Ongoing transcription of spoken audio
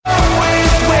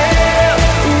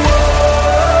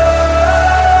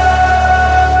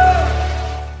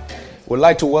We'd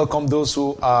like to welcome those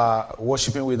who are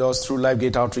worshiping with us through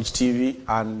LifeGate Outreach TV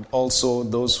and also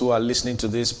those who are listening to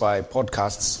this by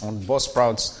podcasts on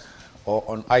Buzzsprouts or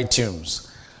on iTunes.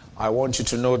 I want you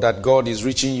to know that God is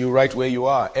reaching you right where you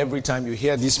are. Every time you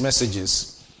hear these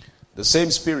messages, the same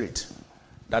Spirit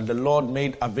that the Lord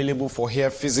made available for here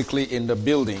physically in the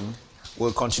building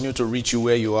will continue to reach you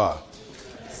where you are.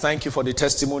 Thank you for the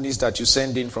testimonies that you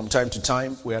send in from time to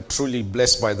time. We are truly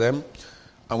blessed by them.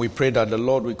 And we pray that the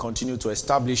Lord will continue to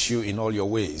establish you in all your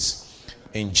ways.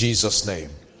 In Jesus' name.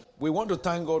 We want to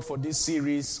thank God for this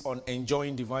series on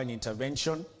enjoying divine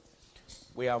intervention.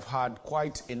 We have had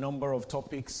quite a number of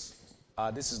topics.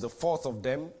 This is the fourth of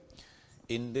them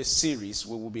in this series.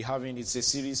 We will be having, it's a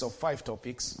series of 5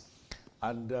 topics.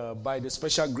 And by the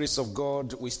special grace of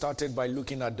God, we started by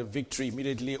looking at the victory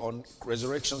immediately on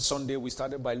Resurrection Sunday. We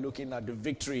started by looking at the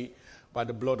victory by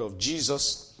the blood of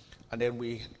Jesus. And then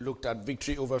we looked at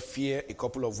victory over fear a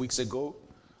couple of weeks ago.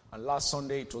 And last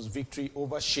Sunday, it was victory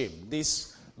over shame.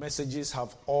 These messages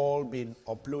have all been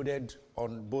uploaded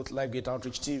on both LifeGate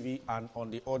Outreach TV and on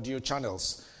the audio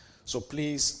channels. So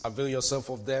please avail yourself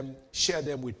of them. Share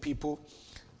them with people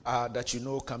that you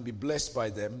know can be blessed by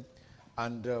them.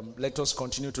 And let us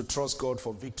continue to trust God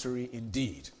for victory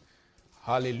indeed.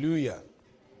 Hallelujah.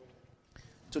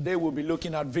 Today we'll be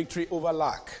looking at victory over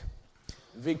lack.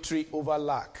 Victory over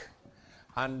lack.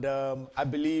 And I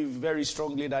believe very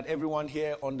strongly that everyone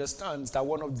here understands that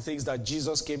one of the things that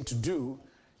Jesus came to do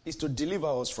is to deliver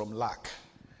us from lack.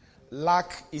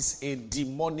 Lack is a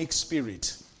demonic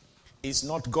spirit. It's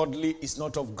not godly. It's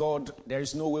not of God. There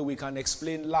is no way we can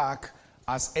explain lack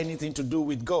as anything to do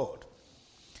with God.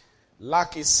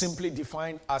 Lack is simply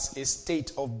defined as a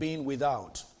state of being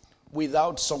without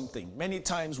something. Many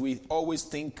times we always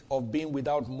think of being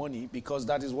without money because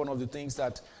that is one of the things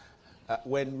that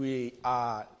when we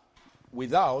are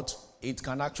without, it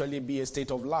can actually be a state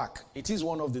of lack. It is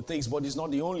one of the things, but it's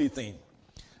not the only thing.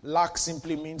 Lack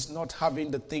simply means not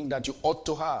having the thing that you ought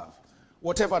to have,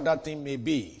 whatever that thing may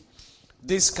be.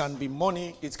 This can be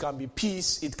money, it can be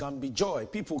peace, it can be joy.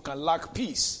 People can lack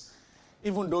peace.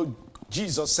 Even though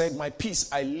Jesus said, "My peace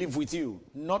I live with you,"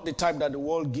 not the type that the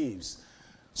world gives.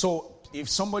 So if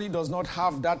somebody does not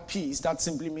have that peace, that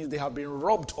simply means they have been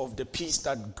robbed of the peace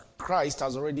that Christ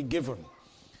has already given.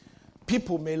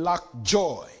 People may lack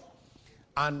joy,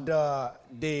 and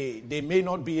they may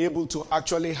not be able to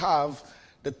actually have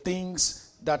the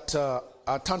things that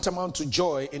are tantamount to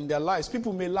joy in their lives.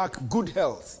 People may lack good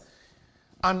health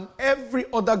and every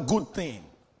other good thing.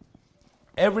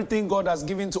 Everything God has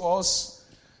given to us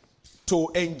to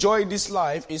enjoy this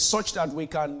life is such that we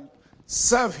can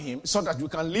serve Him, so that we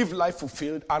can live life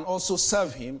fulfilled and also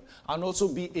serve Him and also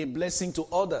be a blessing to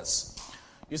others.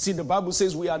 You see, the Bible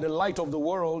says we are the light of the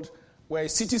world. We're a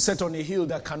city set on a hill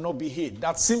that cannot be hid.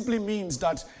 That simply means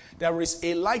that there is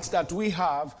a light that we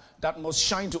have that must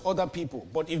shine to other people.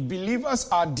 But if believers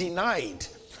are denied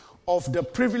of the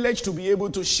privilege to be able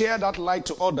to share that light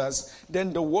to others,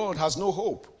 then the world has no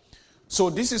hope. So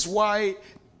this is why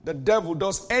the devil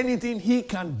does anything he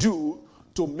can do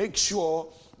to make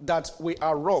sure that we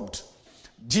are robbed.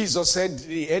 Jesus said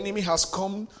the enemy has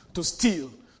come to steal,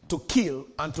 to kill,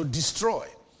 and to destroy.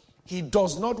 He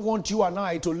does not want you and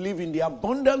I to live in the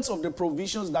abundance of the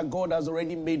provisions that God has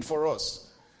already made for us.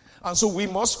 And so we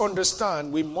must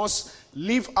understand, we must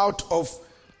live out of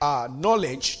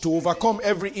knowledge to overcome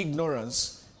every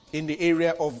ignorance in the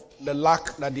area of the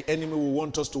lack that the enemy will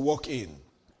want us to walk in.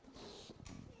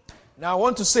 Now I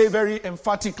want to say very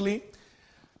emphatically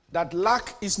that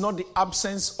lack is not the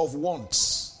absence of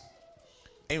wants.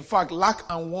 In fact, lack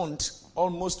and want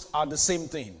almost are the same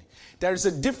thing. There is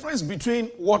a difference between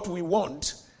what we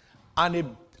want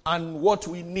and what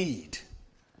we need.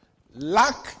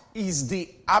 Lack is the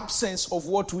absence of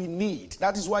what we need.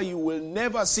 That is why you will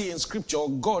never see in Scripture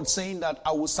God saying that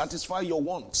I will satisfy your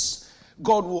wants.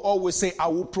 God will always say, I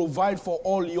will provide for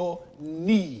all your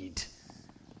need.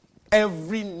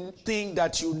 Everything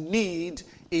that you need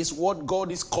is what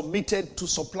God is committed to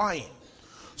supplying.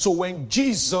 So when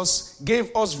Jesus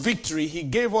gave us victory, He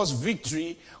gave us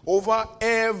victory over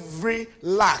every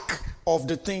lack of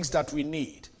the things that we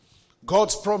need.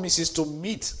 God's promise is to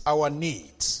meet our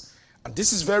needs. And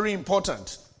this is very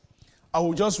important. I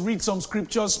will just read some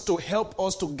scriptures to help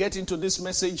us to get into this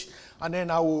message, and then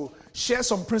I will share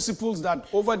some principles that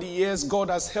over the years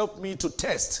God has helped me to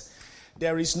test.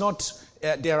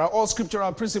 There are all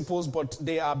scriptural principles, but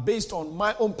they are based on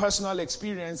my own personal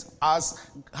experience as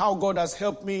how God has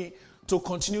helped me to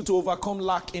continue to overcome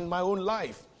lack in my own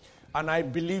life. And I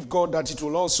believe, God, that it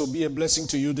will also be a blessing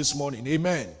to you this morning.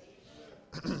 Amen.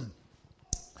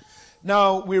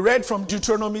 Now, we read from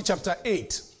Deuteronomy chapter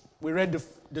 8. We read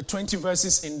the 20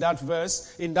 verses in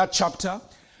that chapter.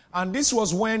 And this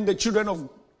was when the children of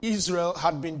Israel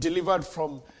had been delivered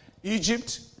from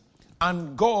Egypt,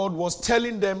 and God was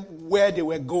telling them where they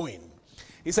were going.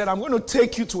 He said, I'm going to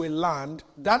take you to a land.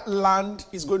 That land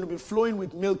is going to be flowing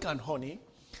with milk and honey.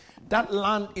 That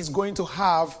land is going to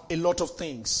have a lot of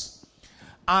things.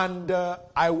 And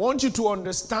I want you to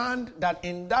understand that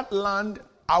in that land,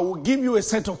 I will give you a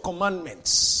set of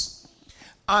commandments.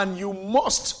 And you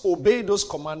must obey those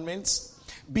commandments,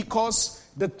 because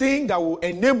the thing that will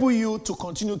enable you to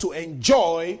continue to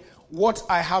enjoy what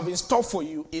I have in store for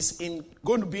you is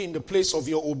going to be in the place of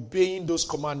your obeying those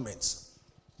commandments.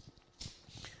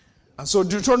 And so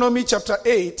Deuteronomy chapter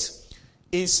 8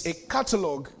 is a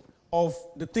catalog of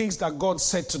the things that God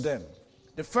said to them.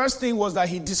 The first thing was that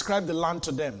he described the land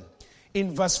to them.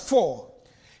 In verse 4,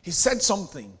 he said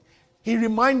something. He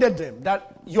reminded them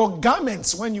that your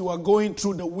garments, when you are going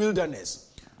through the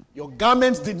wilderness, your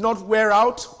garments did not wear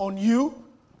out on you,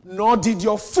 nor did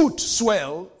your foot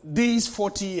swell these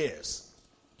 40 years.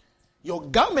 Your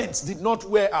garments did not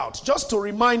wear out. Just to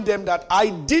remind them that I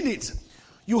did it.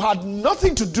 You had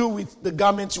nothing to do with the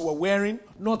garments you were wearing,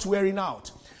 not wearing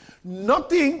out.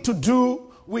 Nothing to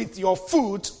do with your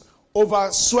foot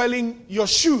over swelling your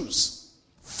shoes.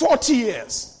 40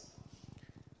 years.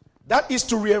 That is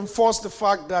to reinforce the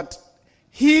fact that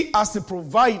he, as the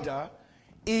provider,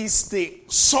 is the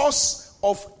source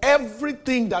of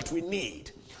everything that we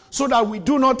need. So that we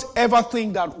do not ever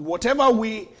think that whatever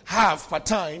we have per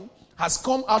time has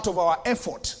come out of our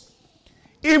effort.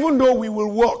 Even though we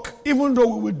will work, even though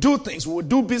we will do things, we will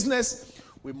do business,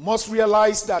 we must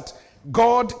realize that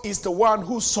God is the one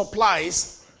who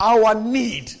supplies our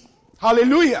need.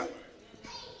 Hallelujah.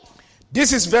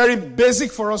 This is very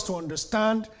basic for us to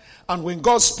understand. And when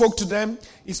God spoke to them,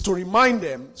 it's to remind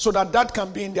them so that that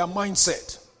can be in their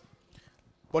mindset.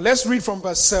 But let's read from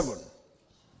verse 7.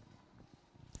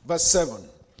 Verse 7.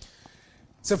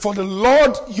 Say, for the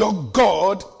Lord your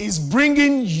God is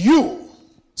bringing you.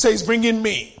 Say, he's bringing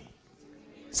me.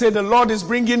 Say, the Lord is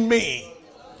bringing me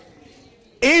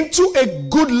into a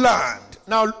good land.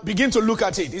 Now begin to look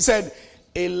at it. He said,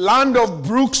 a land of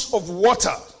brooks of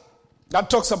water. That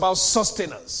talks about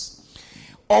sustenance.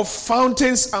 Of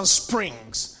fountains and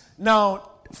springs. Now,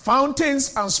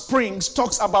 fountains and springs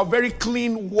talks about very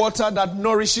clean water that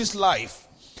nourishes life.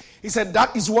 He said,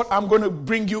 that is what I'm going to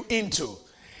bring you into.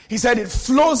 He said, it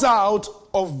flows out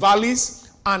of valleys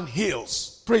and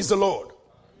hills. Praise the Lord.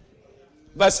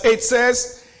 Verse 8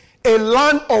 says, a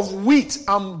land of wheat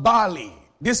and barley.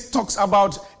 This talks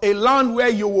about a land where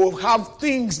you will have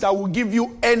things that will give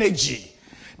you energy,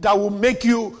 that will make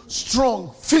you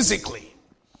strong physically.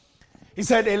 He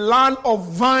said, a land of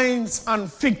vines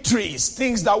and fig trees,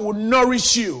 things that will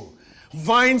nourish you.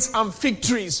 Vines and fig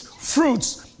trees,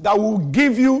 fruits that will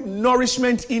give you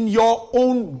nourishment in your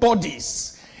own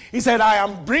bodies. He said, I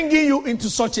am bringing you into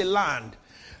such a land.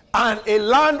 And a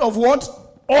land of what?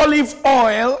 Olive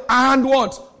oil and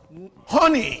what?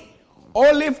 Honey.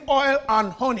 Olive oil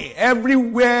and honey.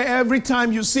 Everywhere, every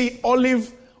time you see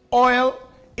olive oil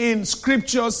in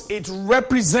scriptures, it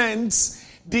represents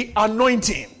the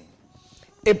anointing.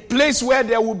 A place where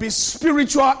there will be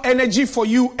spiritual energy for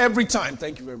you every time.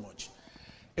 Thank you very much.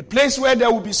 A place where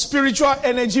there will be spiritual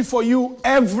energy for you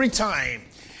every time.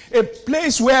 A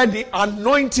place where the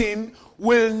anointing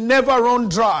will never run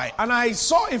dry. And I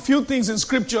saw a few things in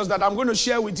scriptures that I'm going to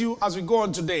share with you as we go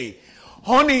on today.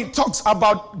 Honey talks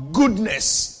about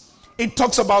goodness. It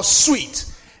talks about sweet.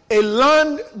 A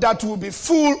land that will be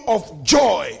full of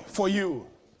joy for you.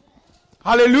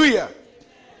 Hallelujah.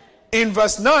 In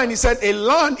verse 9, he said, a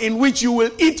land in which you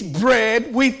will eat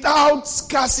bread without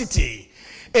scarcity.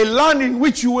 A land in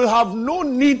which you will have no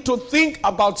need to think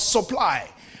about supply.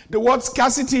 The word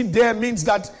scarcity there means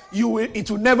that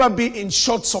it will never be in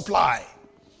short supply.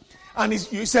 And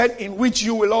you said, in which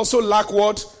you will also lack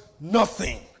what?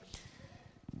 Nothing.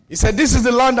 He said, this is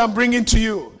the land I'm bringing to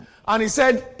you. And he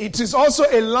said, it is also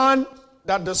a land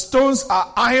that the stones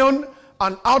are iron,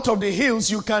 and out of the hills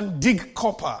you can dig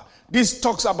copper. This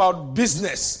talks about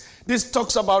business. This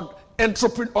talks about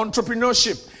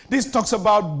entrepreneurship. This talks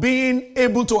about being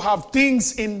able to have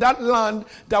things in that land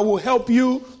that will help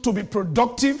you to be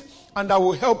productive and that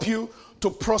will help you to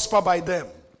prosper by them.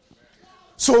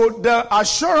 So the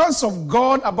assurance of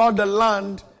God about the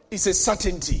land is a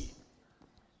certainty.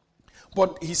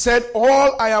 But he said,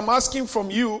 all I am asking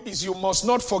from you is you must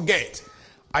not forget,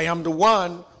 I am the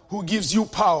one who gives you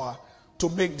power to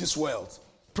make this wealth.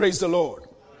 Praise the Lord.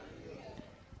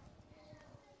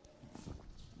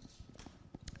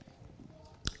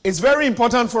 It's very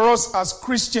important for us as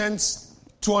Christians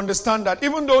to understand that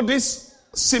even though this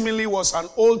seemingly was an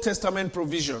Old Testament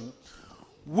provision,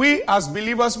 we as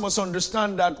believers must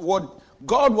understand that what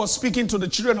God was speaking to the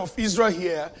children of Israel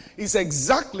here is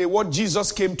exactly what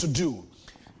Jesus came to do.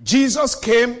 Jesus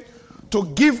came to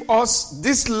give us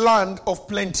this land of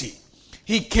plenty.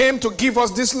 He came to give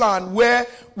us this land where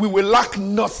we will lack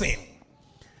nothing.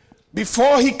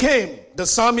 Before he came, the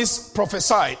psalmist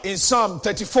prophesied in Psalm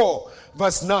 34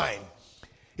 verse 9.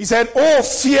 He said, "Oh,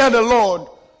 fear the Lord,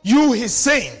 you his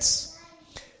saints.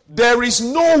 There is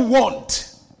no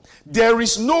want. There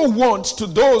is no want to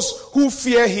those who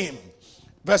fear him."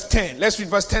 Verse 10. Let's read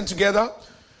verse 10 together.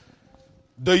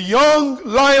 "The young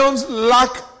lions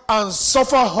lack and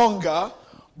suffer hunger,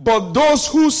 but those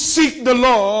who seek the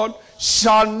Lord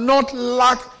shall not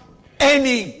lack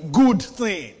any good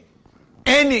thing."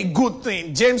 Any good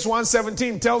thing. James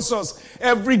 1:17 tells us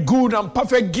every good and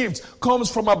perfect gift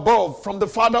comes from above, from the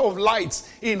Father of lights,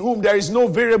 in whom there is no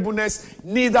variableness,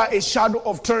 neither a shadow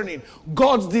of turning.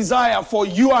 God's desire for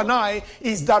you and I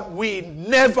is that we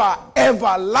never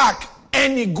ever lack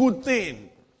any good thing.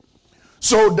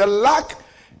 So the lack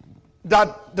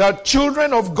that the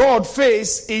children of God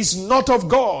face is not of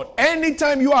God.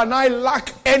 Anytime you and I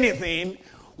lack anything,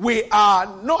 we are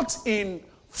not in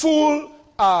full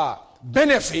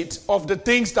benefit of the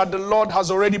things that the Lord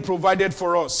has already provided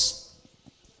for us.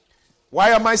 Why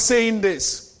am I saying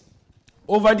this?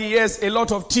 Over the years, a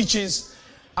lot of teachings,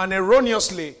 and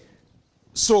erroneously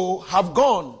so, have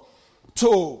gone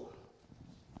to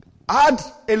add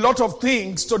a lot of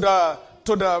things to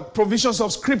the provisions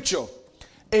of Scripture.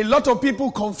 A lot of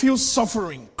people confuse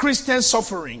suffering, Christian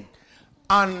suffering,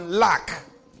 and lack.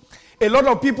 A lot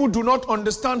of people do not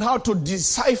understand how to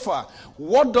decipher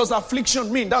what does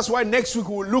affliction mean. That's why next week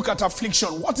we will look at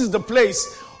affliction. What is the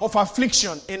place of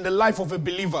affliction in the life of a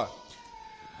believer?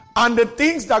 And the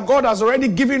things that God has already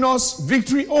given us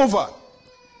victory over.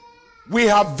 We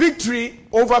have victory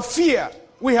over fear.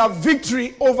 We have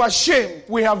victory over shame.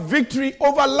 We have victory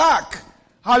over lack.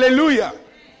 Hallelujah.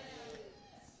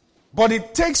 But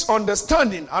it takes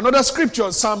understanding. Another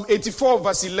scripture, Psalm 84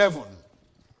 verse 11.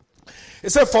 It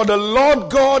said, "For the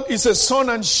Lord God is a sun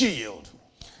and shield.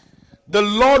 The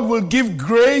Lord will give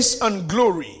grace and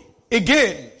glory.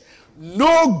 Again,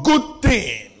 no good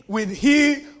thing will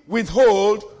he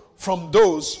withhold from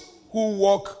those who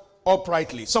walk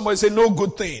uprightly." Somebody say, no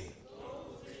good thing.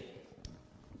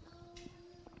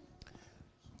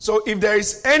 So if there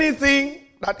is anything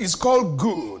that is called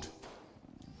good,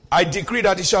 I decree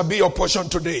that it shall be your portion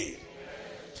today.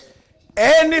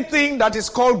 Anything that is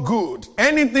called good,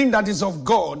 anything that is of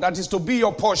God, that is to be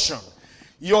your portion,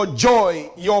 your joy,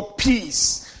 your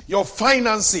peace, your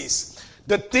finances,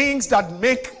 the things that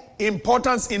make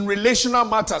importance in relational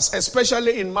matters,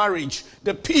 especially in marriage,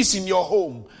 the peace in your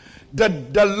home,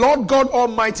 the Lord God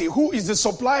Almighty, who is the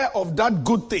supplier of that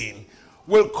good thing,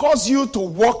 will cause you to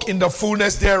walk in the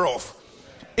fullness thereof.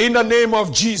 In the name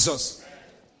of Jesus.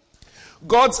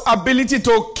 God's ability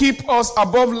to keep us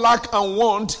above lack and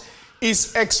want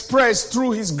is expressed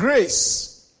through his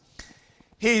grace.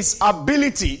 His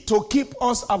ability to keep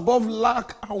us above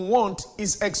lack and want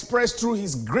is expressed through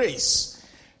his grace.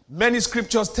 Many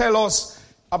scriptures tell us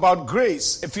about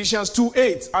grace. Ephesians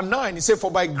 2:8 and 9. It says,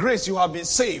 "For by grace you have been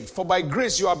saved. For by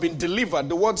grace you have been delivered."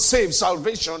 The word save,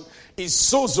 salvation, is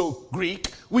sozo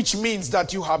Greek, which means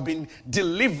that you have been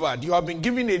delivered. You have been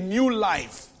given a new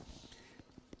life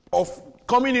of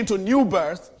coming into new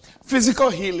birth, physical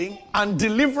healing, and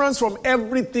deliverance from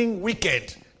everything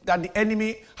wicked that the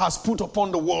enemy has put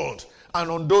upon the world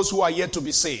and on those who are yet to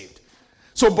be saved.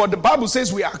 So, but the Bible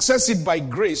says we access it by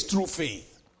grace through faith.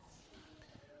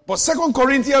 But 2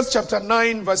 Corinthians chapter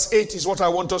 9 verse 8 is what I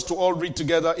want us to all read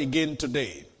together again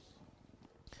today.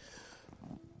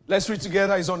 Let's read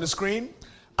together. It's on the screen.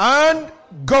 "And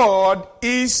God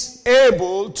is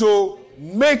able to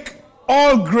make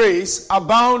all grace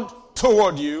abound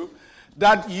toward you,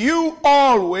 that you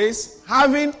always,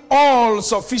 having all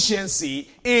sufficiency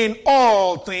in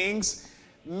all things,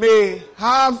 may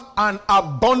have an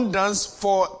abundance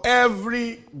for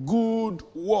every good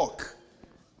work."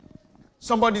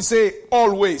 Somebody say,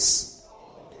 always.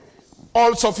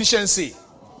 All sufficiency.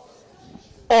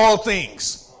 All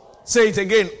things. Say it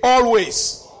again.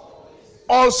 Always.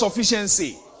 All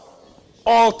sufficiency.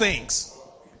 All things.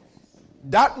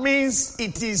 That means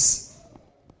it is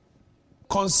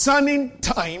concerning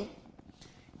time,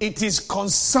 it is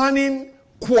concerning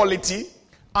quality,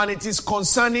 and it is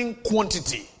concerning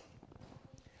quantity.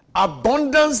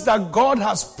 Abundance that God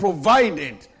has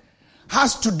provided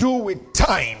has to do with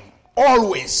time.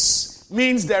 Always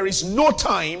means there is no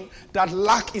time that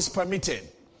lack is permitted.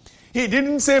 He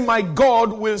didn't say my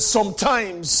God will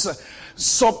sometimes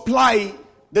supply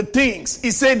the things.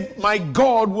 He said, my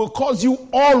God will cause you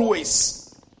always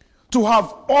to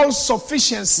have all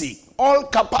sufficiency, all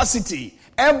capacity,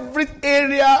 every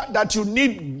area that you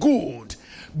need good.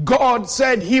 God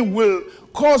said he will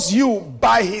cause you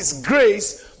by his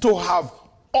grace to have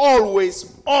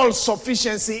always all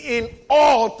sufficiency in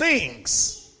all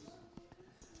things,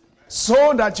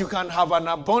 so that you can have an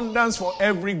abundance for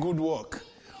every good work.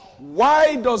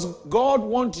 Why does God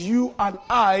want you and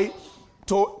I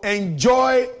to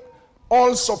enjoy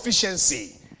all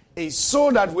sufficiency? Is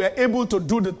so that we are able to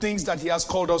do the things that he has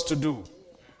called us to do.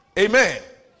 Amen.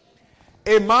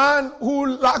 A man who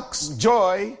lacks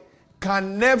joy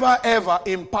can never ever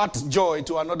impart joy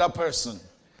to another person.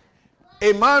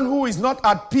 A man who is not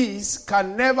at peace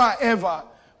can never ever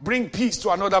bring peace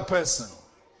to another person.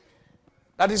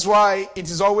 That is why it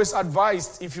is always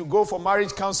advised, if you go for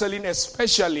marriage counseling,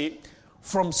 especially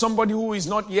from somebody who is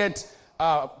not yet,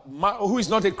 who is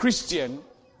not a Christian,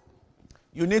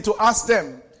 you need to ask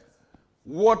them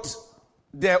what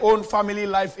their own family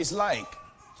life is like.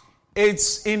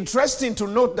 It's interesting to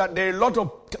note that there are a lot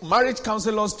of marriage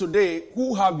counselors today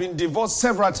who have been divorced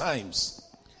several times.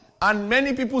 And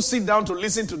many people sit down to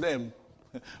listen to them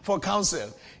for counsel.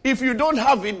 If you don't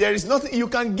have it, there is nothing you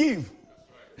can give.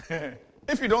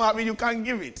 If you don't have it, you can't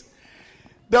give it.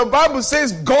 The Bible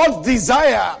says God's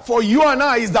desire for you and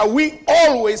I is that we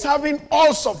always having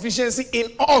all sufficiency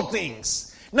in all things.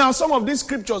 Now, some of these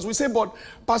scriptures, we say, but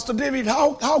Pastor David,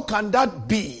 how can that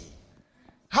be?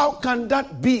 How can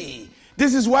that be?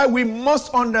 This is why we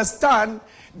must understand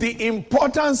the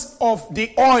importance of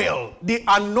the oil, the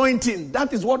anointing.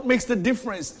 That is what makes the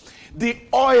difference. The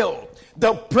oil,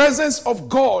 the presence of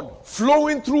God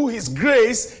flowing through his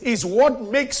grace is what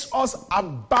makes us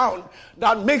abound,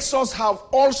 that makes us have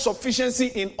all sufficiency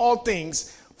in all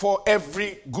things for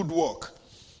every good work.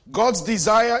 God's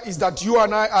desire is that you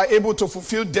and I are able to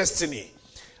fulfill destiny.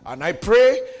 And I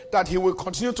pray that he will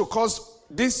continue to cause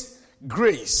this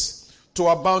grace to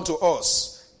abound to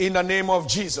us in the name of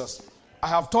Jesus. I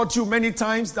have taught you many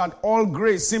times that all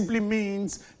grace simply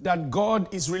means that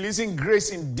God is releasing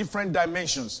grace in different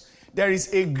dimensions. There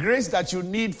is a grace that you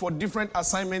need for different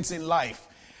assignments in life.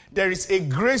 There is a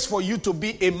grace for you to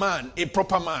be a man, a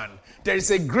proper man. There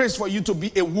is a grace for you to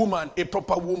be a woman, a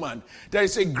proper woman. There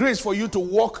is a grace for you to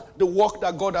walk the walk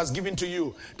that God has given to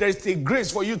you. There is a grace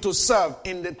for you to serve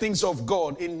in the things of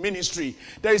God, in ministry.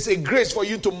 There is a grace for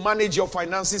you to manage your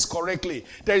finances correctly.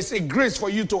 There is a grace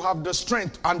for you to have the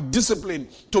strength and discipline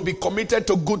to be committed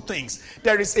to good things.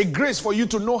 There is a grace for you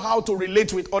to know how to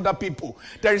relate with other people.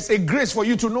 There is a grace for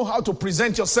you to know how to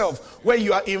present yourself when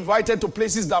you are invited to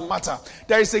places that matter.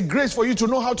 There is a grace for you to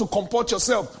know how to comport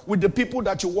yourself with the people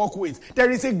that you work with.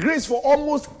 There is a grace for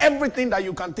almost everything that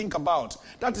you can think about.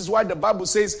 That is why the Bible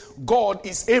says God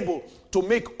is able to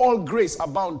make all grace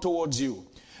abound towards you.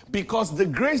 Because the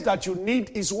grace that you need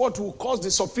is what will cause the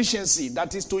sufficiency,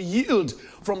 that is to yield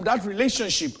from that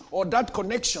relationship or that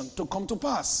connection to come to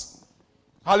pass.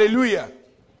 Hallelujah.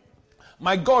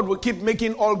 My God will keep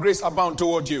making all grace abound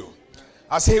toward you.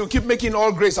 I say he will keep making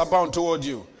all grace abound toward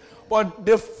you. But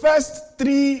the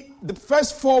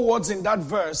first four words in that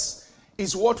verse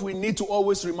is what we need to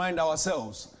always remind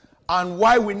ourselves, and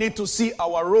why we need to see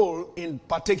our role in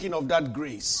partaking of that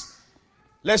grace.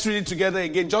 Let's read it together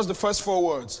again, just the first four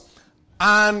words.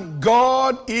 And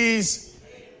God is,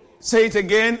 say it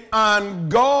again, and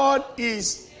God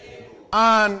is,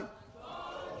 and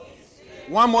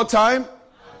one more time.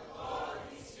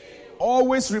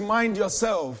 Always remind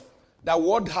yourself that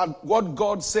what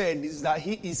God said is that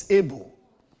he is able.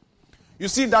 You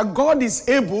see, that God is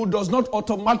able does not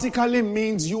automatically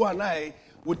means you and I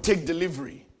will take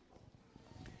delivery.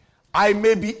 I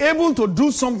may be able to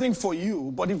do something for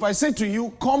you, but if I say to you,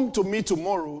 come to me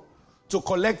tomorrow to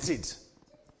collect it.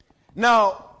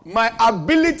 Now, my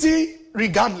ability,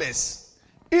 regardless,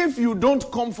 if you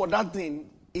don't come for that thing,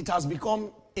 it has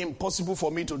become impossible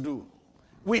for me to do.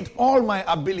 With all my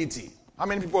ability. How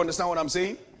many people understand what I'm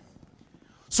saying?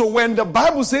 So when the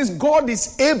Bible says God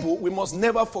is able, we must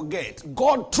never forget.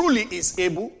 God truly is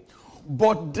able,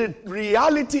 but the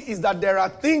reality is that there are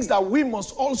things that we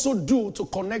must also do to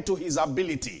connect to his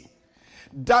ability.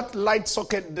 That light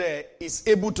socket there is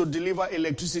able to deliver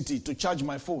electricity to charge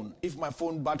my phone if my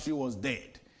phone battery was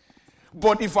dead.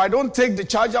 But if I don't take the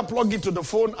charger, plug it to the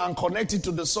phone and connect it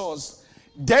to the source,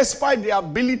 despite the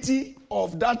ability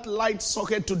of that light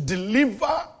socket to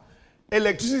deliver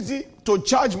electricity to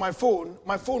charge my phone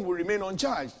will remain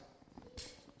uncharged.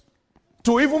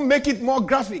 To even make it more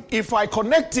graphic, if I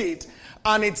connect it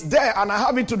and it's there and I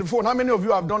have it to the phone, how many of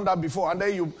you have done that before? And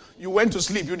then you went to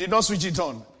sleep, you did not switch it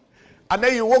on. And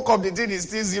then you woke up, the thing is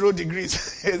still 0 degrees,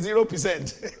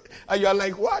 0%. And you are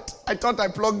like, what? I thought I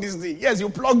plugged this thing. Yes, you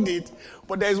plugged it,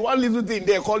 but there is one little thing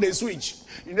there called a switch.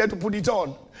 You need to put it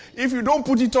on. If you don't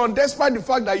put it on, despite the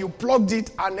fact that you plugged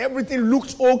it and everything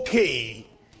looked okay,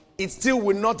 it still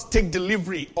will not take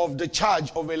delivery of the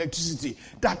charge of electricity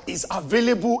that is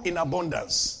available in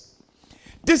abundance.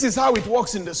 This is how it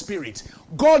works in the spirit.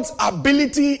 God's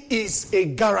ability is a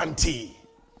guarantee.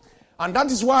 And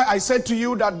that is why I said to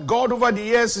you that God over the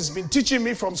years has been teaching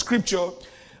me from scripture,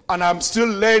 and I'm still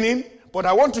learning, but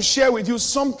I want to share with you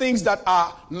some things that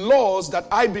are laws that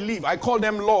I believe. I call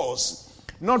them laws,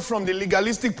 not from the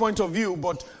legalistic point of view,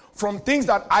 but from things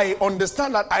that I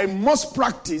understand that I must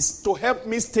practice to help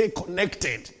me stay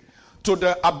connected to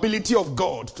the ability of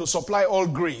God to supply all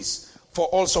grace for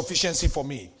all sufficiency for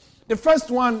me. The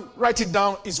first one, write it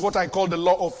down, is what I call the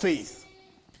law of faith.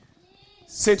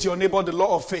 Say to your neighbor, the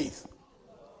law of faith.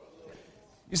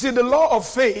 You see, the law of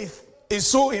faith is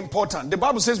so important. The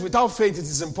Bible says without faith it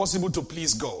is impossible to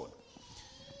please God.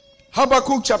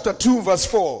 Habakkuk chapter 2 verse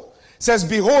 4 says,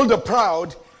 behold the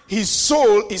proud, his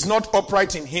soul is not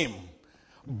upright in him,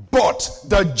 but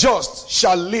the just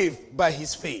shall live by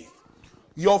his faith.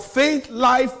 Your faith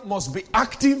life must be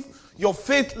active. Your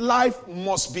faith life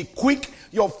must be quick.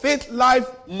 Your faith life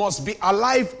must be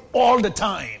alive all the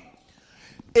time.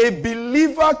 A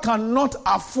believer cannot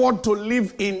afford to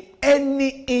live in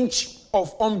any inch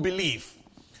of unbelief.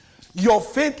 Your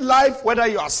faith life, whether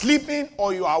you are sleeping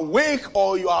or you are awake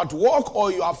or you are at work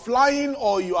or you are flying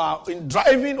or you are in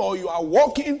driving or you are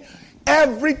walking,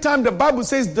 every time the Bible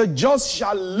says the just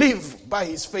shall live by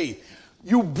his faith.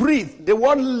 You breathe. The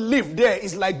word live there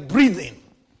is like breathing.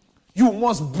 You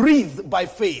must breathe by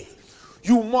faith.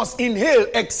 You must inhale,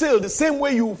 exhale the same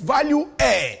way you value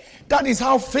air. That is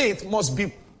how faith must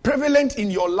be prevalent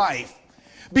in your life.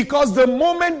 Because the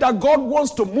moment that God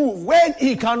wants to move, when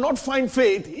he cannot find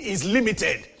faith, he is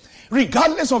limited,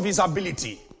 regardless of his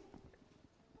ability.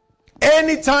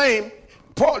 Anytime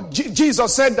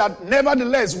Jesus said that,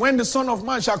 nevertheless, when the Son of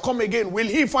Man shall come again, will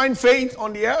he find faith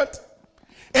on the earth?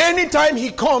 Anytime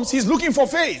he comes, he's looking for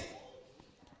faith.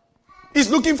 He's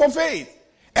looking for faith.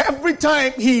 Every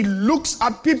time he looks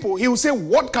at people, he will say,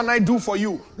 what can I do for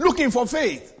you? Looking for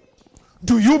faith.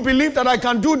 Do you believe that I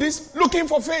can do this? Looking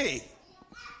for faith.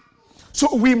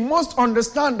 So we must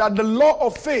understand that the law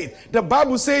of faith, the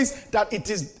Bible says that it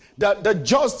is that the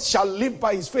just shall live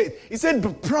by his faith. He said the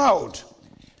proud.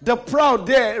 The proud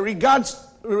there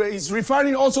is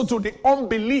referring also to the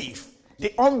unbelief,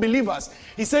 the unbelievers.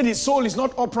 He said his soul is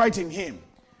not upright in him.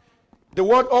 The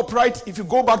word upright, if you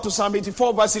go back to Psalm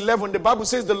 84 verse 11, the Bible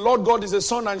says the Lord God is a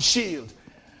sun and shield,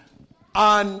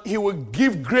 and he will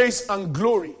give grace and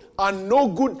glory, and no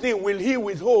good thing will he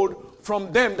withhold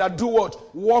from them that do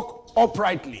what? Walk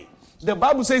uprightly. The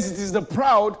Bible says it is the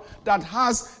proud that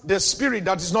has the spirit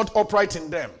that is not upright in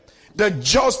them. The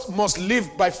just must live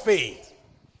by faith.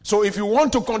 So if you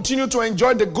want to continue to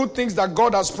enjoy the good things that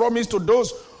God has promised to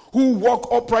those who walk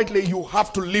uprightly, you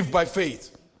have to live by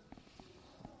faith.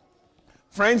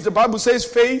 Friends, the Bible says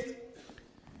faith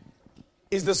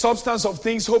is the substance of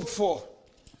things hoped for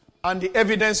and the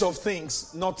evidence of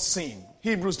things not seen.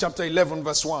 Hebrews chapter 11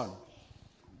 verse 1.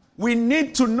 We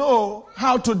need to know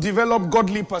how to develop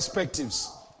godly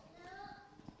perspectives.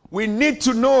 We need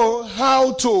to know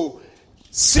how to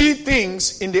see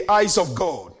things in the eyes of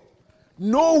God.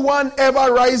 No one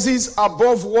ever rises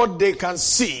above what they can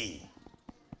see.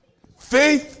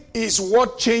 Faith is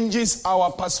what changes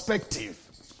our perspective.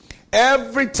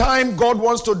 Every time God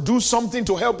wants to do something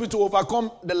to help you to overcome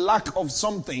the lack of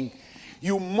something,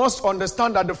 you must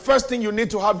understand that the first thing you need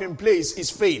to have in place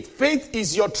is faith. Faith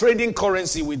is your trading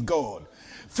currency with God.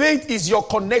 Faith is your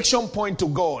connection point to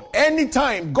God.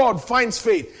 Anytime God finds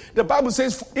faith, the Bible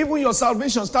says even your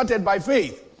salvation started by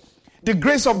faith. The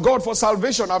grace of God for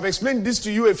salvation, I've explained this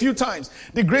to you a few times.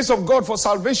 The grace of God for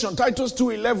salvation, Titus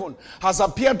 2:11, has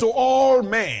appeared to all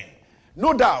men.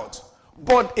 No doubt.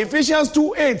 But Ephesians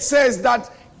 2:8 says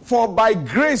that for by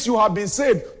grace you have been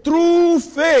saved through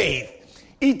faith.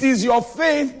 It is your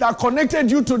faith that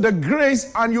connected you to the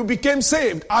grace and you became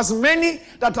saved. As many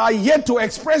that are yet to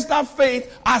express that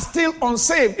faith are still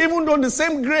unsaved, even though the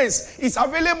same grace is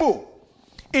available.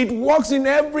 It works in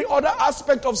every other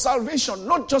aspect of salvation,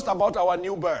 not just about our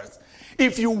new birth.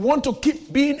 If you want to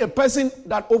keep being a person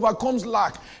that overcomes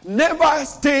lack, never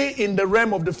stay in the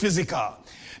realm of the physical.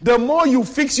 The more you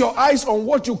fix your eyes on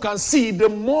what you can see, the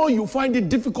more you find it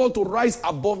difficult to rise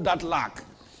above that lack.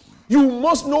 You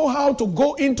must know how to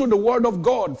go into the Word of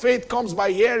God. Faith comes by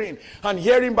hearing, and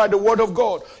hearing by the Word of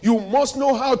God. You must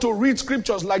know how to read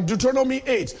scriptures like Deuteronomy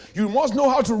 8. You must know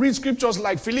how to read scriptures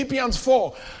like Philippians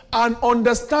 4 and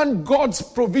understand God's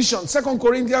provision, 2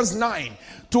 Corinthians 9.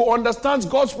 To understand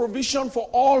God's provision for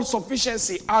all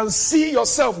sufficiency and see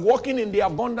yourself walking in the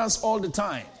abundance all the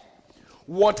time.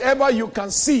 Whatever you can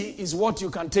see is what you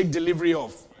can take delivery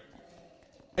of.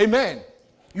 Amen.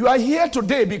 You are here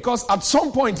today because at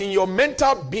some point in your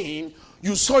mental being,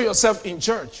 you saw yourself in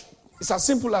church. It's as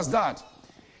simple as that.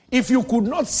 If you could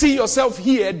not see yourself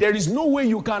here, there is no way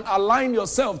you can align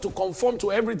yourself to conform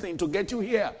to everything to get you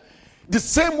here. The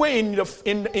same way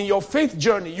in your faith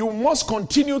journey, you must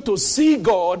continue to see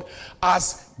God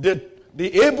as the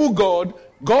able God,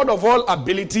 God of all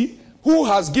ability, who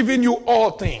has given you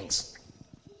all things.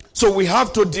 So we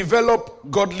have to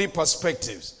develop godly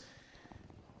perspectives.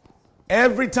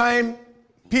 Every time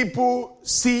people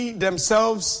see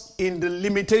themselves in the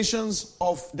limitations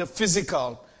of the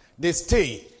physical, they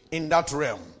stay in that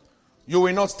realm. You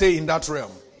will not stay in that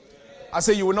realm. I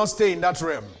say you will not stay in that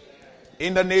realm.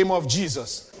 In the name of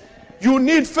Jesus. You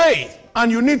need faith and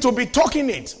you need to be talking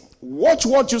it. Watch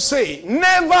what you say.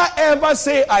 Never ever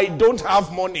say, I don't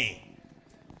have money.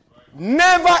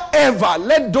 Never ever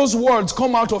let those words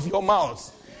come out of your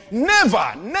mouth.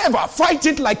 Never, never. Fight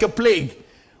it like a plague.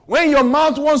 When your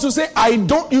mouth wants to say, I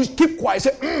don't, you keep quiet.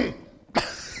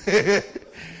 Say,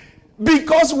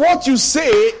 Because what you say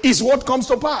is what comes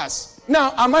to pass.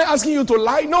 Now, am I asking you to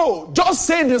lie? No. Just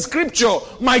say the scripture.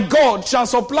 My God shall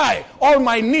supply all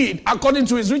my need according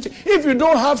to his riches. If you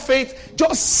don't have faith,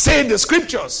 just say the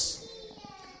scriptures.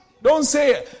 Don't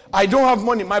say, I don't have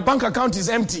money. My bank account is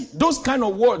empty. Those kind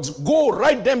of words, go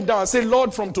write them down. Say,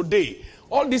 Lord, from today,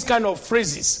 all these kind of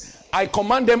phrases, I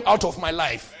command them out of my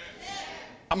life.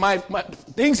 My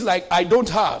things like I don't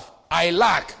have, I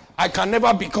lack, I can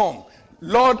never become.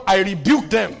 Lord, I rebuke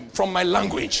them from my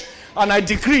language. And I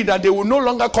decree that they will no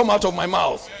longer come out of my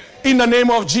mouth. In the name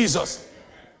of Jesus.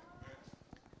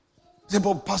 Say,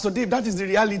 but Pastor Dave, that is the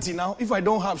reality now. If I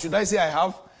don't have, should I say I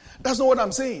have? That's not what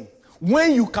I'm saying.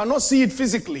 When you cannot see it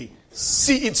physically,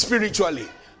 see it spiritually.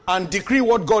 And decree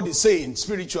what God is saying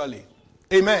spiritually.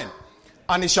 Amen.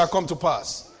 And it shall come to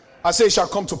pass. I say it shall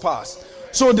come to pass.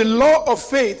 So the law of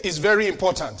faith is very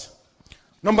important.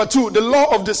 Number 2, the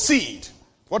law of the seed.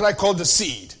 What I call the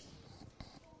seed.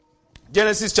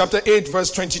 Genesis chapter 8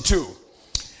 verse 22.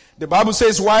 The Bible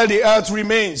says, while the earth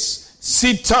remains,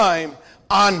 seed time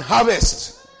and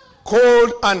harvest,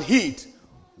 cold and heat,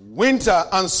 winter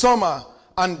and summer,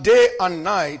 and day and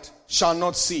night shall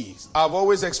not cease. I've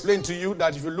always explained to you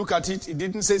that if you look at it, it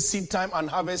didn't say seed time and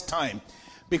harvest time.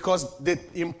 Because the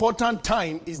important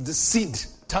time is the seed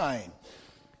time.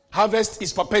 Harvest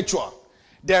is perpetual.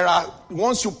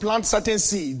 Once you plant certain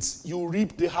seeds, you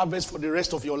reap the harvest for the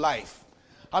rest of your life.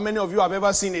 How many of you have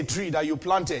ever seen a tree that you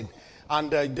planted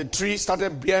and the tree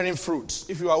started bearing fruit?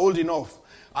 If you are old enough,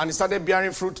 and it started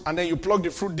bearing fruit, and then you pluck the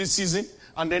fruit this season,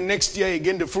 and then next year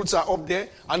again the fruits are up there,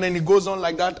 and then it goes on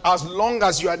like that. As long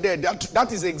as you are there,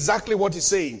 that is exactly what he's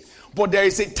saying. But there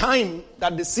is a time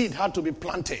that the seed had to be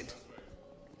planted.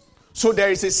 So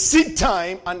there is a seed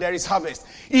time and there is harvest.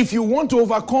 If you want to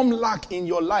overcome lack in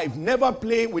your life, never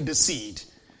play with the seed.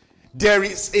 There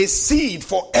is a seed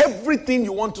for everything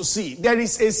you want to see. There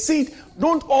is a seed.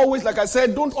 Don't always, like I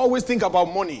said, don't always think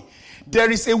about money.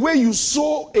 There is a way you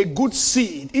sow a good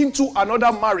seed into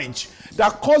another marriage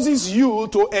that causes you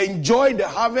to enjoy the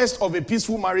harvest of a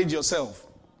peaceful marriage yourself.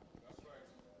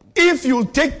 If you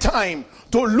take time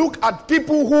to look at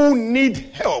people who need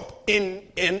help in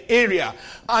an area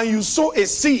and you sow a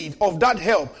seed of that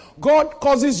help, God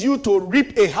causes you to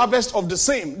reap a harvest of the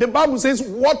same. The Bible says,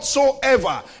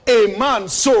 whatsoever a man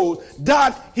sows,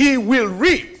 that he will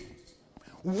reap.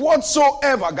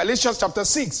 Whatsoever, Galatians chapter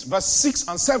 6, verse 6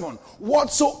 and 7.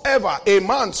 Whatsoever a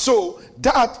man sows,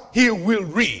 that he will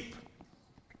reap.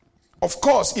 Of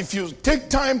course, if you take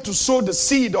time to sow the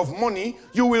seed of money,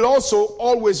 you will also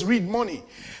always reap money.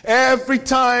 Every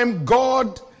time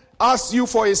God asks you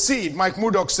for a seed, Mike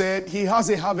Murdoch said, he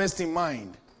has a harvest in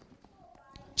mind.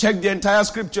 Check the entire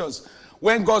scriptures.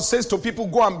 When God says to people,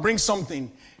 go and bring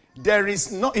something,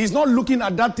 he's not looking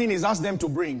at that thing he's asked them to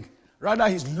bring. Rather,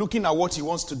 he's looking at what he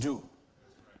wants to do.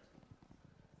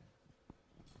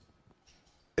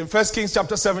 In 1 Kings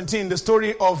chapter 17, the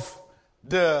story of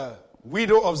the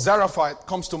widow of Zarephath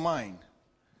comes to mind.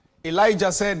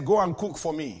 Elijah said, go and cook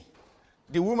for me.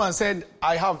 The woman said,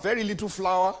 I have very little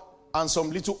flour and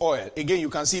some little oil. Again, you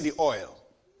can see the oil.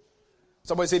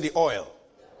 Somebody say the oil.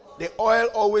 The oil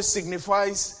always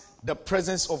signifies the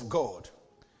presence of God.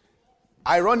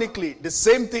 Ironically, the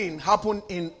same thing happened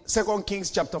in 2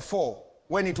 Kings chapter 4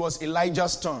 when it was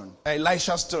Elisha's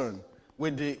turn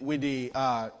with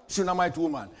the Shunammite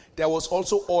woman. There was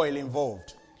also oil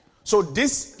involved. So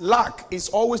this lack is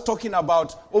always talking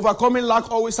about, overcoming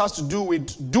lack always has to do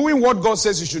with doing what God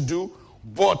says you should do,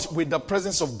 but with the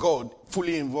presence of God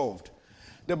fully involved.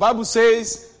 The Bible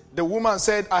says, the woman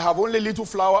said, I have only little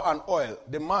flour and oil.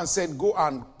 The man said, go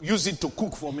and use it to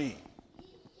cook for me.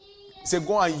 He said,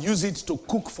 go and use it to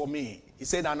cook for me. He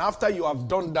said, and after you have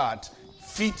done that,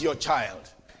 feed your child,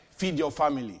 feed your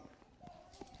family.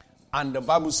 And the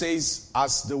Bible says,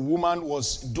 as the woman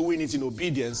was doing it in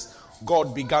obedience,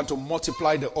 God began to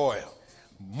multiply the oil.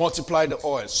 Multiply the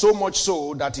oil. So much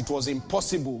so that it was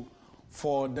impossible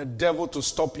for the devil to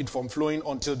stop it from flowing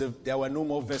until there were no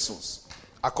more vessels.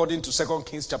 According to 2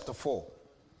 Kings chapter 4.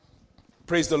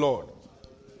 Praise the Lord.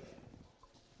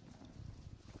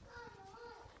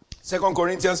 2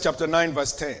 Corinthians chapter 9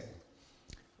 verse 10.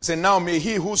 Say, now may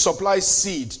he who supplies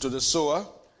seed to the sower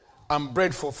and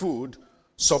bread for food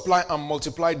supply and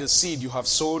multiply the seed you have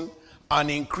sown and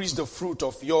increase the fruit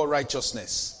of your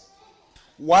righteousness,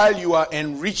 while you are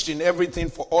enriched in everything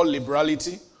for all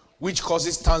liberality, which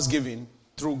causes thanksgiving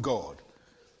through God.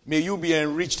 May you be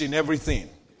enriched in everything.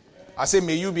 I say,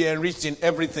 may you be enriched in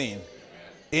everything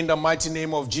in the mighty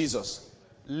name of Jesus.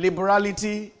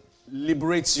 Liberality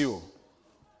liberates you.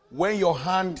 When your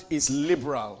hand is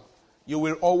liberal, you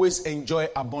will always enjoy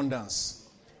abundance.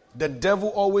 The devil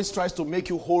always tries to make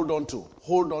you hold on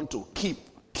to, keep.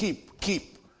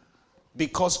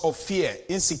 Because of fear,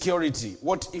 insecurity.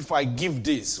 What if I give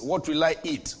this? What will I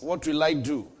eat? What will I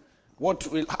do?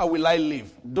 How will I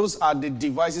live? Those are the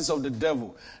devices of the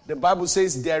devil. The Bible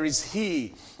says there is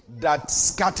he that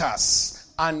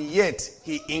scatters and yet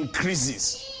he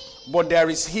increases. But there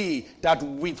is he that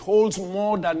withholds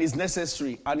more than is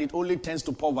necessary and it only tends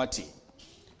to poverty.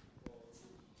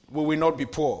 We will not be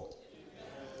poor.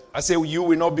 I say you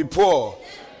will not be poor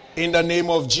in the name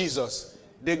of Jesus.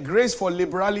 The grace for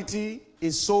liberality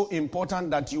is so important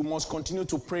that you must continue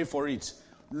to pray for it.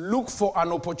 Look for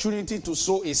an opportunity to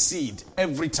sow a seed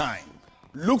every time.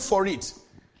 Look for it.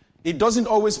 It doesn't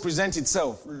always present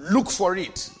itself. Look for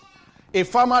it. A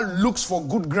farmer looks for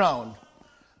good ground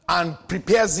and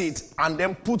prepares it and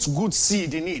then puts good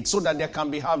seed in it so that there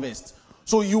can be harvest.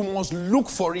 So you must look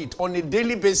for it on a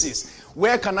daily basis.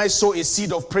 Where can I sow a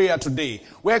seed of prayer today?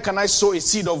 Where can I sow a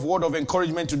seed of word of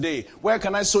encouragement today? Where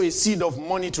can I sow a seed of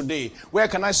money today? Where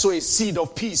can I sow a seed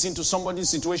of peace into somebody's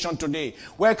situation today?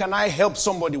 Where can I help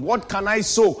somebody? What can I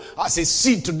sow as a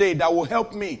seed today that will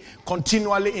help me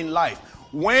continually in life?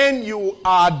 When you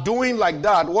are doing like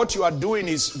that, what you are doing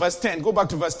is, verse 10, go back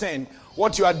to verse 10.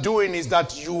 What you are doing is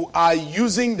that you are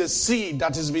using the seed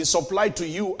that has been supplied to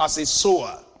you as a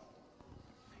sower.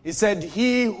 He said,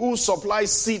 he who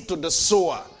supplies seed to the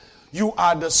sower, you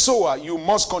are the sower, you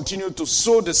must continue to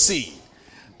sow the seed.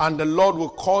 And the Lord will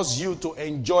cause you to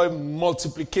enjoy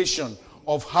multiplication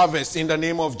of harvest in the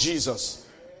name of Jesus.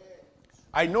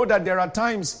 I know that there are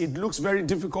times it looks very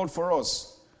difficult for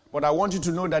us, but I want you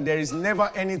to know that there is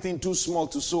never anything too small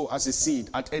to sow as a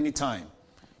seed at any time.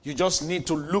 You just need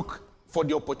to look for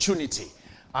the opportunity,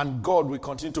 and God will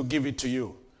continue to give it to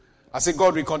you. I say,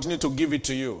 God will continue to give it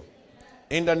to you.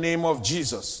 In the name of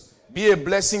Jesus. Be a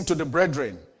blessing to the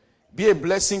brethren. Be a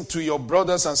blessing to your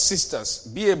brothers and sisters.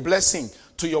 Be a blessing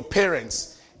to your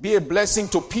parents. Be a blessing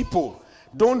to people.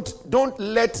 Don't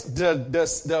let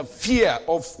the fear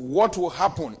of what will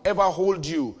happen ever hold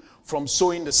you from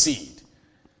sowing the seed.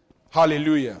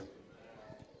 Hallelujah.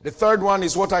 The third one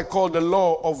is what I call the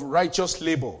law of righteous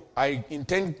labor. I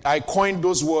coined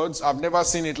those words. I've never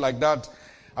seen it like that.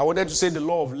 I wanted to say the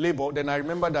law of labor, then I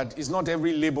remember that it's not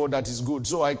every labor that is good.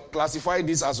 So I classify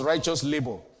this as righteous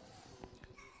labor.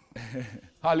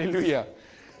 Hallelujah.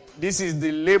 This is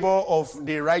the labor of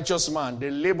the righteous man,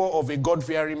 the labor of a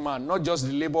God-fearing man, not just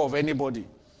the labor of anybody.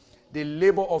 The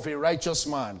labor of a righteous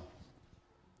man.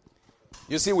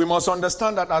 You see, we must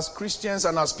understand that as Christians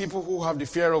and as people who have the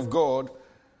fear of God,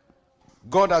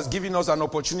 God has given us an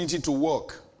opportunity to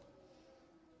work.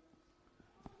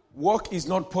 Work is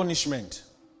not punishment.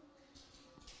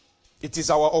 It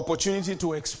is our opportunity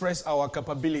to express our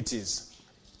capabilities.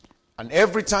 And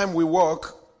every time we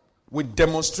work, we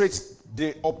demonstrate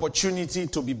the opportunity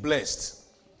to be blessed.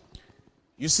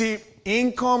 You see,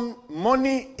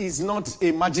 money is not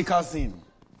a magical thing.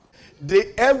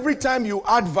 Every time you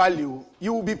add value,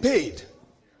 you will be paid.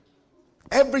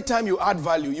 Every time you add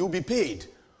value, you will be paid.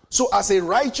 So as a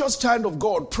righteous child of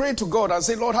God, pray to God and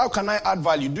say, Lord, how can I add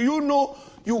value? Do you know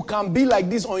you can be like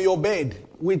this on your bed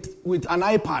with an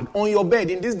iPad on your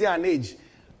bed in this day and age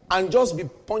and just be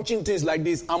punching things like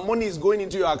this, and money is going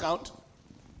into your account?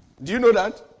 Do you know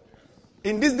that?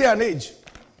 In this day and age,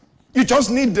 you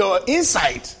just need the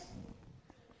insight.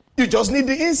 You just need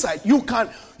the insight. You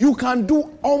can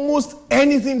do almost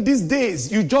anything these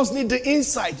days. You just need the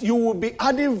insight. You will be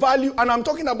adding value, and I'm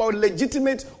talking about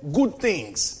legitimate good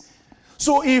things.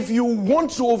 So if you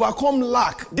want to overcome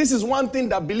lack, this is one thing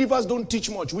that believers don't teach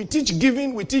much. We teach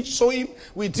giving, we teach sowing,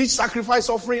 we teach sacrifice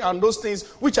offering and those things,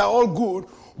 which are all good.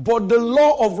 But the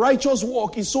law of righteous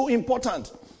walk is so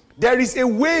important. There is a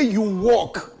way you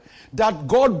walk that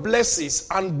God blesses,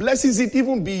 and blesses it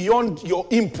even beyond your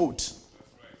input.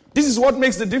 This is what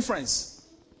makes the difference.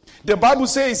 The Bible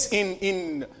says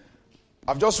in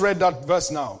I've just read that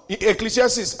verse now. In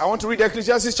Ecclesiastes, I want to read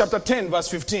Ecclesiastes chapter 10, verse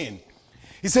 15.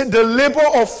 He said, the labor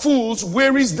of fools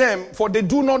wearies them, for they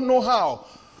do not know how.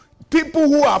 People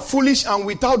who are foolish and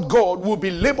without God will be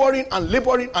laboring and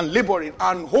laboring and laboring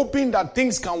and hoping that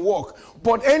things can work.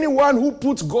 But anyone who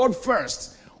puts God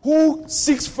first, who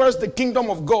seeks first the kingdom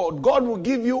of God, God will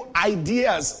give you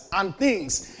ideas and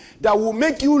things that will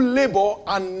make you labor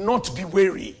and not be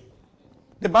weary.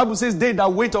 The Bible says, they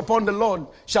that wait upon the Lord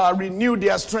shall renew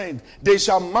their strength. They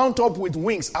shall mount up with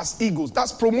wings as eagles.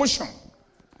 That's promotion.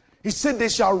 He said they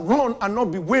shall run and not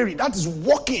be weary. That is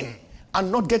walking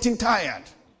and not getting tired.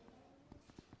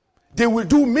 They will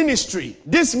do ministry.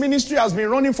 This ministry has been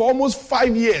running for almost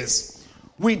 5 years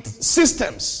with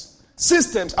systems.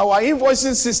 Our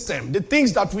invoicing system, the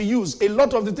things that we use, a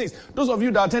lot of the things. Those of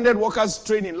you that attended workers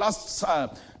training last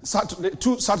Saturday,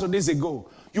 2 Saturdays ago,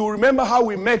 you remember how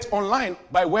we met online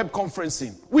by web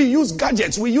conferencing. We use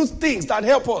gadgets. We use things that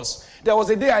help us. There was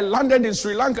a day I landed in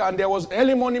Sri Lanka and there was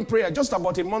early morning prayer just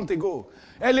about a month ago.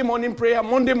 Early morning prayer,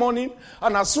 Monday morning.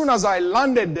 And as soon as I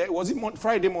landed there, was it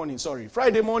Friday morning? Sorry,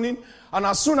 Friday morning. And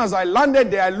as soon as I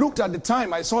landed there, I looked at the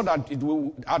time. I saw that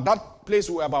at that place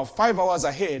we were about 5 hours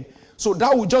ahead. So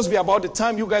that would just be about the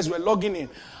time you guys were logging in.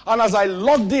 And as I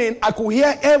logged in, I could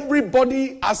hear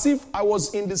everybody as if I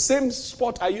was in the same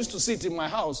spot I used to sit in my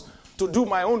house to do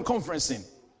my own conferencing.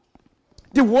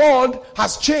 The world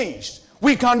has changed.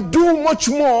 We can do much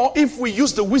more if we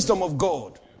use the wisdom of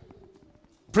God.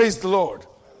 Praise the Lord.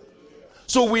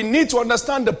 So we need to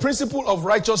understand the principle of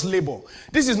righteous labor.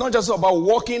 This is not just about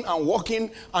walking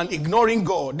and ignoring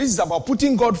God. This is about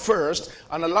putting God first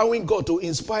and allowing God to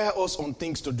inspire us on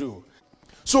things to do.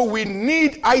 So we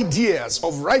need ideas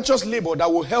of righteous labor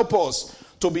that will help us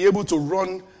to be able to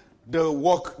run the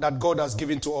work that God has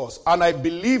given to us. And I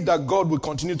believe that God will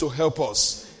continue to help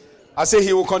us. I say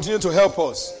he will continue to help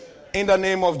us in the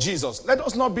name of Jesus. Let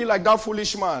us not be like that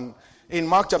foolish man in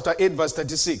Mark chapter 8 verse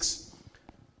 36.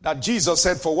 That Jesus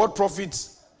said, for what profit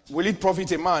will it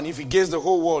profit a man if he gains the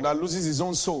whole world and loses his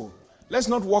own soul? Let's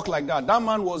not walk like that. That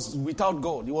man was without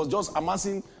God. He was just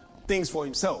amassing things for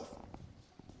himself.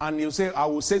 And he'll say, I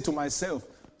will say to myself,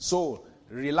 soul,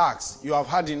 relax. You have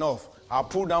had enough. I'll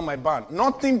pull down my band.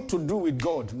 Nothing to do with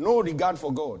God. No regard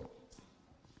for God.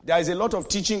 There is a lot of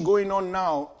teaching going on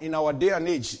now in our day and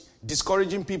age,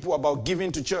 discouraging people about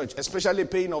giving to church, especially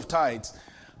paying of tithes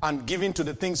and giving to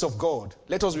the things of God.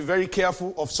 Let us be very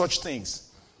careful of such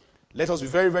things. Let us be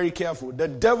very, very careful. The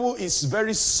devil is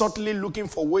very subtly looking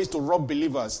for ways to rob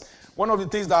believers. One of the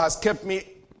things that has kept me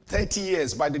 30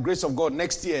 years by the grace of God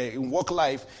next year in work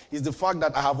life is the fact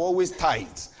that I have always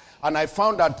tithed. And I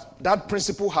found that that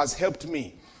principle has helped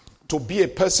me to be a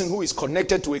person who is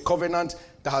connected to a covenant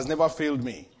that has never failed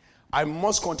me. I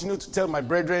must continue to tell my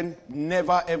brethren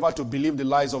never ever to believe the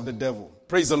lies of the devil.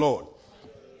 Praise the Lord.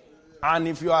 And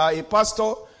if you are a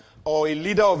pastor or a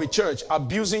leader of a church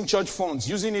abusing church funds,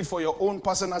 using it for your own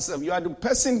personal self, you are the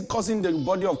person causing the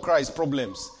body of Christ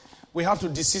problems. We have to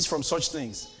desist from such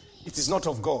things. It is not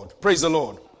of God. Praise the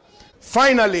Lord.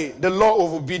 Finally, the law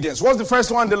of obedience. What's the first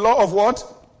one? The law of what?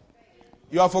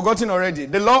 You have forgotten already.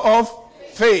 The law of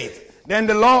faith. Then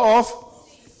the law of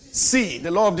seed.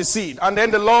 The law of the seed. And then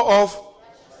the law of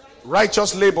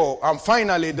righteous labor. And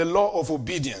finally, the law of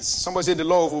obedience. Somebody say the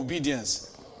law of obedience.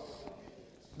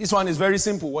 This one is very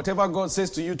simple. Whatever God says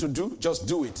to you to do, just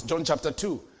do it. John chapter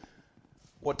 2.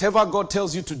 Whatever God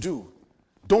tells you to do,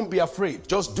 don't be afraid.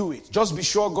 Just do it. Just be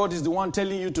sure God is the one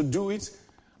telling you to do it.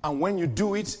 And when you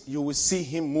do it, you will see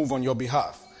him move on your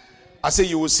behalf. I say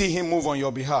you will see him move on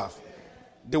your behalf.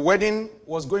 The wedding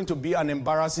was going to be an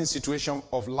embarrassing situation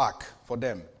of lack for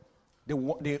them.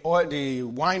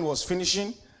 The wine was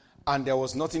finishing and there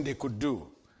was nothing they could do.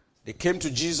 They came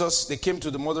to Jesus. They came to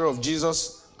the mother of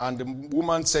Jesus. And the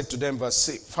woman said to them,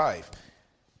 verse 5,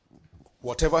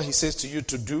 whatever he says to you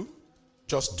to do,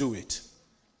 just do it.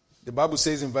 The Bible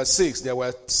says in verse 6, there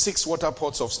were 6 water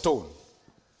pots of stone.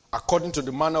 according to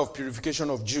the manner of purification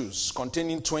of Jews,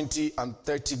 containing 20 and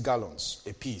 30 gallons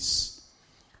apiece.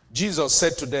 Jesus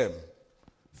said to them,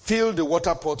 fill the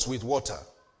water pots with water.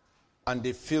 And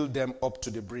they filled them up to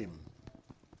the brim.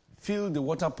 Fill the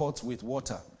water pots with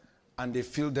water. And they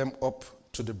filled them up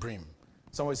to the brim.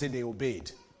 Somebody say they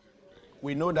obeyed.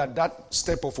 We know that that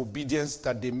step of obedience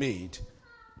that they made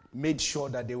sure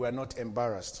that they were not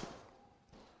embarrassed.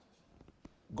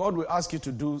 God will ask you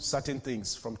to do certain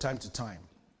things from time to time.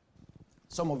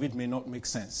 Some of it may not make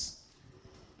sense.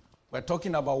 We're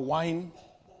talking about wine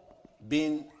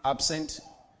being absent.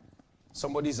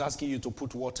 Somebody is asking you to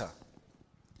put water.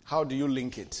 How do you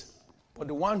link it? But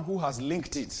the one who has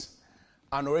linked it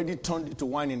and already turned it to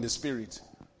wine in the spirit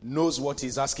knows what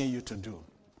he's asking you to do.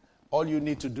 All you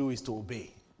need to do is to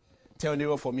obey. Tell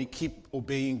neighbor for me, keep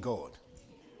obeying God.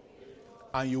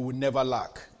 And you will never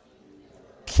lack.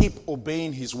 Keep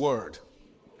obeying his word.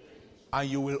 And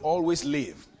you will always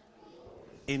live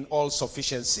in all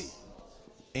sufficiency.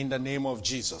 In the name of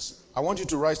Jesus. I want you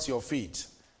to rise to your feet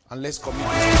and let's commit.